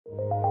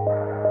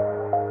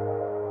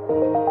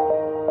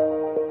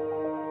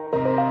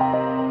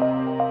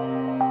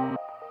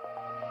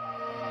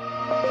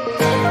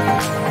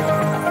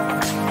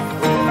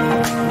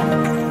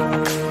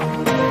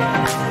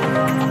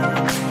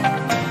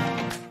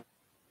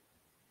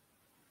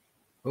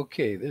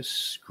Okay,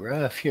 this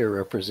graph here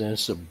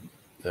represents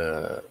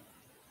a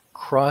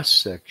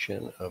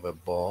cross-section of a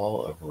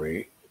ball of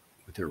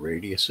with a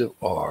radius of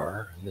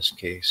r. In this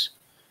case,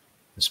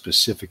 the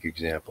specific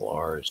example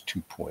r is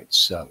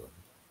 2.7.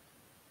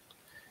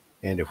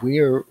 And if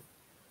we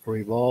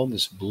revolve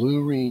this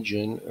blue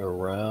region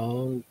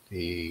around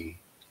the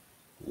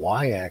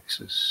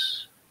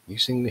y-axis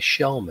using the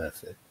shell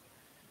method,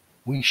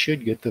 we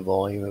should get the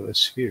volume of a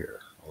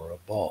sphere or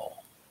a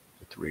ball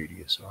with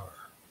radius r.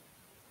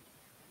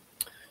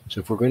 So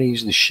if we're going to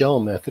use the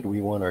shell method,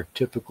 we want our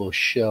typical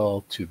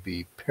shell to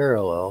be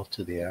parallel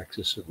to the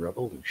axis of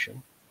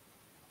revolution.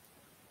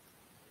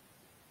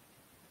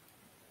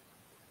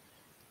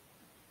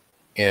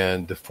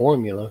 And the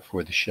formula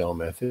for the shell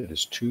method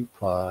is 2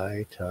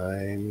 pi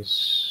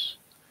times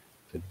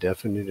the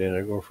definite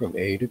integral from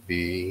a to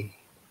b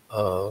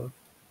of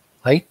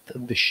height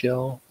of the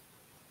shell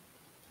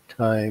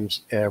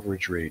times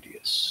average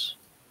radius.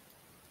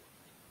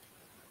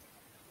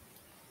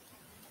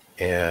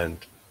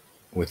 And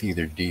with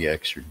either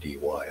dx or dy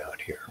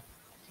out here.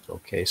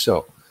 Okay,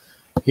 so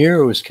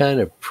here was kind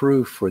of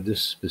proof for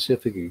this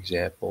specific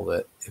example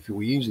that if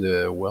we use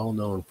the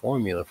well-known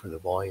formula for the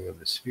volume of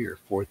the sphere,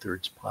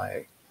 4/3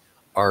 pi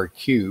r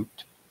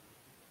cubed,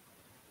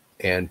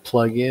 and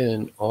plug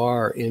in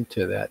r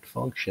into that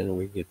function,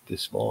 we get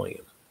this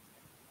volume.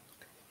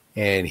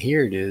 And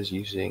here it is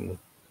using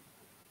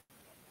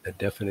a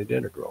definite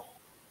integral.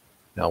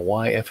 Now,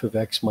 why f of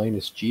x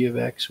minus g of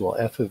x? Well,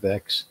 f of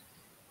x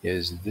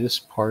is this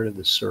part of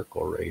the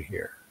circle right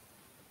here.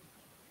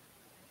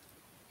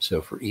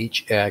 So for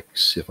each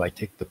x, if I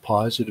take the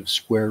positive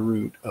square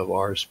root of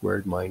r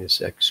squared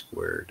minus x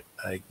squared,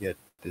 I get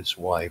this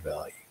y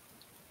value.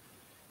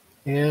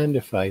 And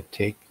if I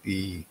take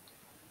the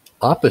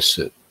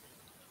opposite,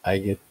 I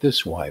get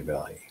this y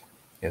value.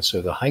 And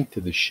so the height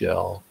of the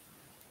shell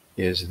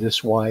is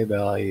this y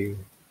value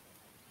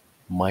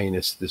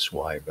minus this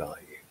y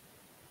value,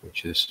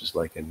 which this is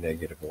like a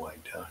negative y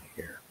down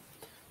here.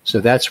 So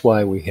that's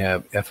why we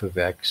have f of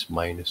x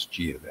minus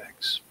g of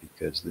x,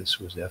 because this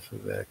was f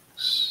of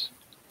x,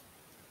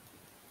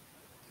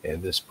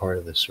 and this part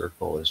of the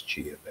circle is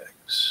g of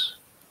x.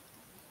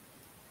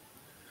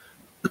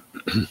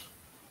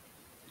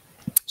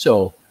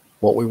 So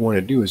what we want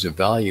to do is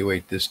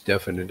evaluate this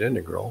definite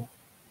integral,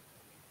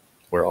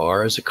 where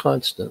r is a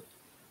constant,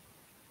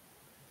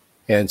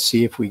 and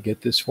see if we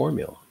get this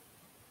formula.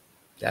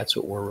 That's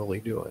what we're really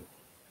doing.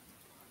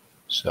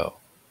 So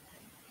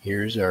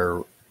here's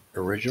our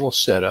original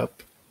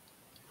setup: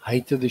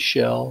 height of the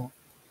shell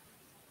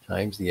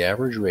times the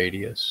average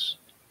radius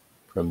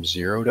from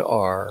 0 to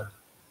r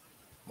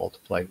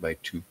multiplied by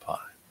 2 pi.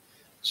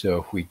 So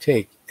if we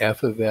take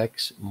f of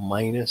x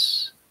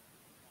minus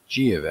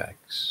g of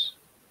x,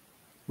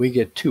 we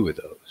get 2 of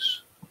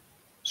those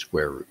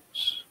square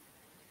roots.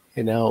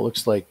 And now it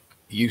looks like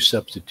u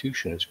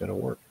substitution is going to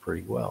work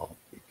pretty well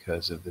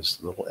because of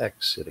this little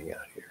x sitting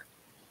out here.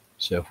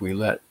 So if we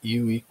let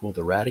u equal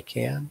the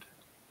radicand,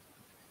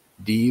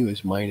 du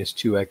is minus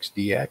 2x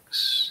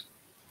dx.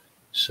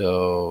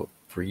 So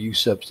for u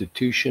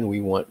substitution,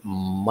 we want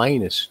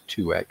minus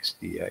 2x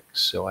dx.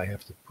 So I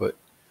have to put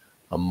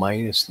a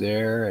minus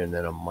there and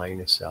then a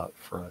minus out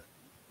front.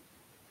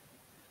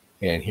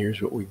 And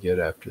here's what we get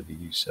after the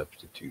u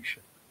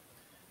substitution.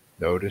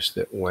 Notice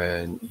that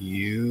when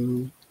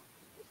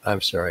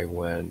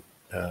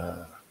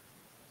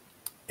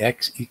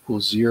x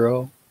equals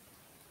 0,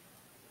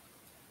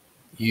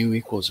 u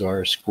equals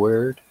r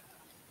squared.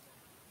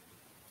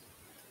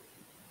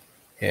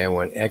 And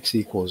when x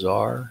equals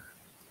r,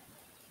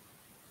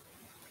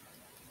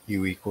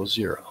 u equals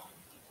 0.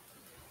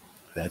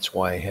 That's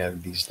why I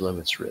have these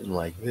limits written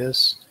like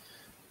this.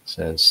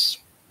 Since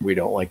we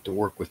don't like to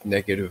work with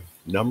negative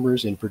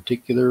numbers in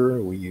particular,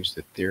 we use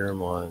the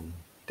theorem on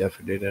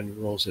definite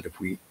integrals that if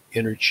we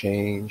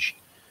interchange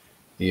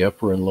the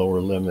upper and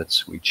lower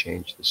limits, we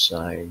change the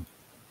sign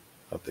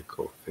of the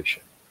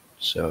coefficient.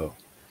 So,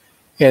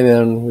 and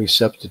then we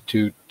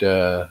substitute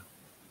for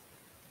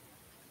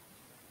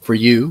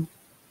u.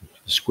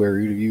 The square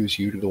root of u is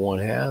u to the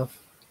 1/2.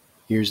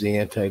 Here's the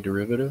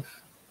antiderivative.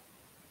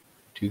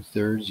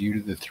 2/3 u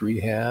to the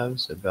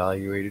 3/2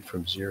 evaluated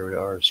from 0 to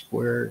r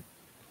squared.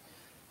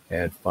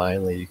 And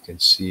finally, you can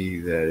see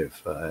that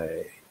if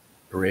I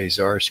raise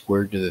r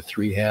squared to the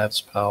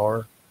 3/2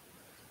 power,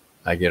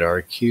 I get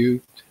r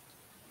cubed.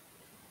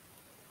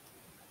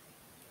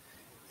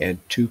 And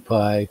 2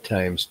 pi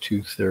times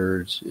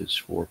 2/3 is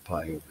 4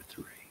 pi over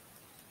 3.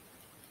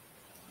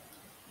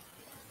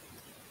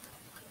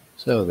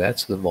 So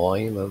that's the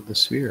volume of the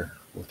sphere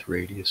with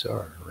radius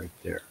r right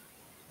there.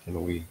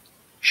 And we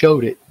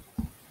showed it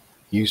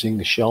using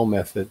the shell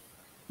method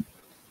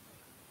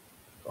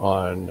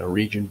on a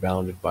region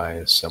bounded by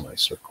a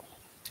semicircle.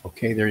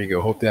 Okay, there you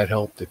go. Hope that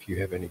helped. If you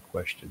have any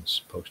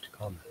questions, post a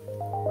comment.